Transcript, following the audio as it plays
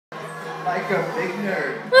like a big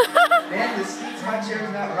nerd. Man, this seats my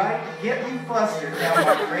chair's not right. Get me flustered. Now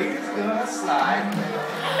my grade is gonna slide.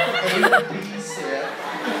 A to B sip.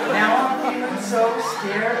 Now I'm feeling so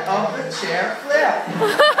scared of the chair flip. Of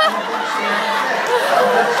the chair flip. Of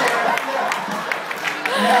the chair flip.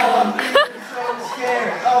 Now I'm feeling so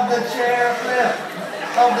scared of the chair flip.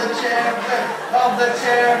 Of the chair flip. Of the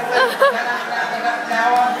chair flip. Now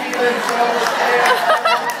I'm feeling so scared of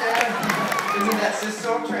the chair flip. Isn't that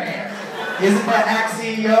cis-so-trans? Isn't that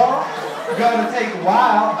axial? Gonna take a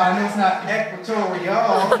while. I know it's not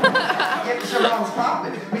equatorial. Get the show's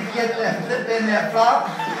popping. We get that flip in that flop.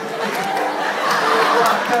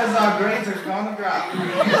 Because our grades are gonna drop.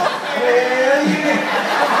 Well, yeah.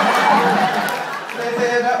 Flip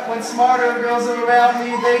it up when smarter girls are around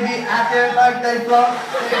me. They be acting like they flunk.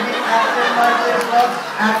 They be acting like they flunk.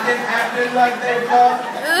 Acting like they flunk.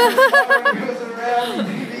 When smarter girls around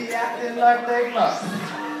me. They be acting like they flunk.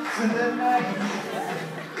 So then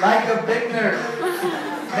like a big nerd.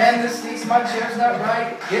 Man, this seats my chair's not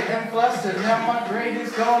right. Getting flustered. Now my grade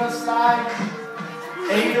is gonna slide.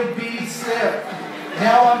 A to B slip.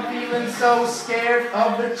 Now I'm feeling so scared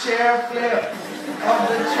of the chair flip. Of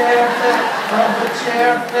the chair flip. Of the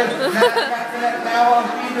chair flip. Now I'm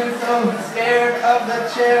feeling so scared of the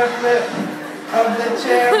chair flip. Of the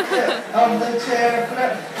chair flip. Of the chair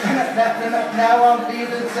flip. Now I'm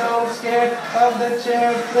feeling so scared of the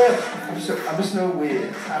chair flip. I'm just no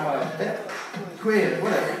whiz. I'm a quiz,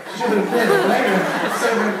 whatever. Should have been later.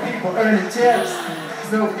 Serving people earning tips.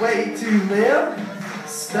 There's no way to live.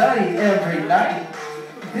 Study every night.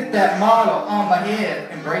 Hit that model on my head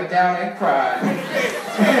and break down and cry.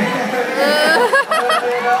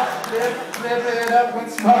 Flip it up when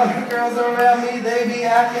smarter girls around me. They be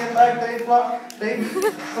acting like they flunk. They be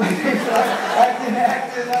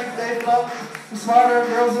acting like they flunk. Smarter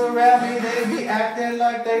girls around me. They be acting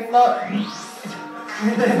like they flunk.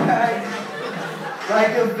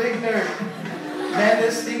 Like a big nerd. Man,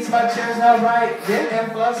 this thinks my chair's not right.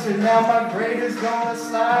 Getting flustered. Now my grade is gonna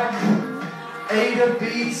slide. A to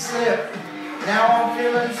B slip. Now I'm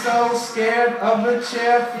feeling so scared of the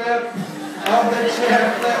chair flip. Of the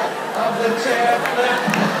chair flip. Of the chair flip.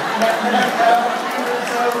 Now I'm feeling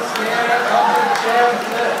so scared of the chair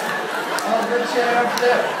flip. Of the chair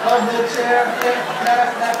flip. Of the chair flip.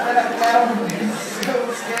 Now I'm feeling so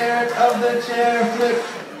scared of the chair flip.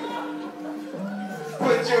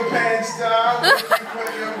 Put your pants down.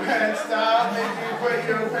 Put your pants down. Make you put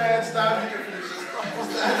your pants down.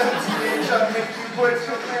 Stand up to the jump, make you put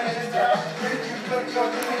your pants down. Make you put your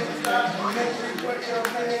pants down. Make you put your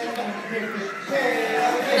pants down.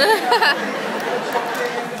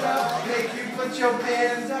 Make you put your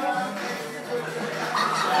pants down.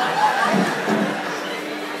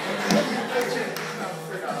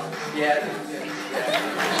 Yeah.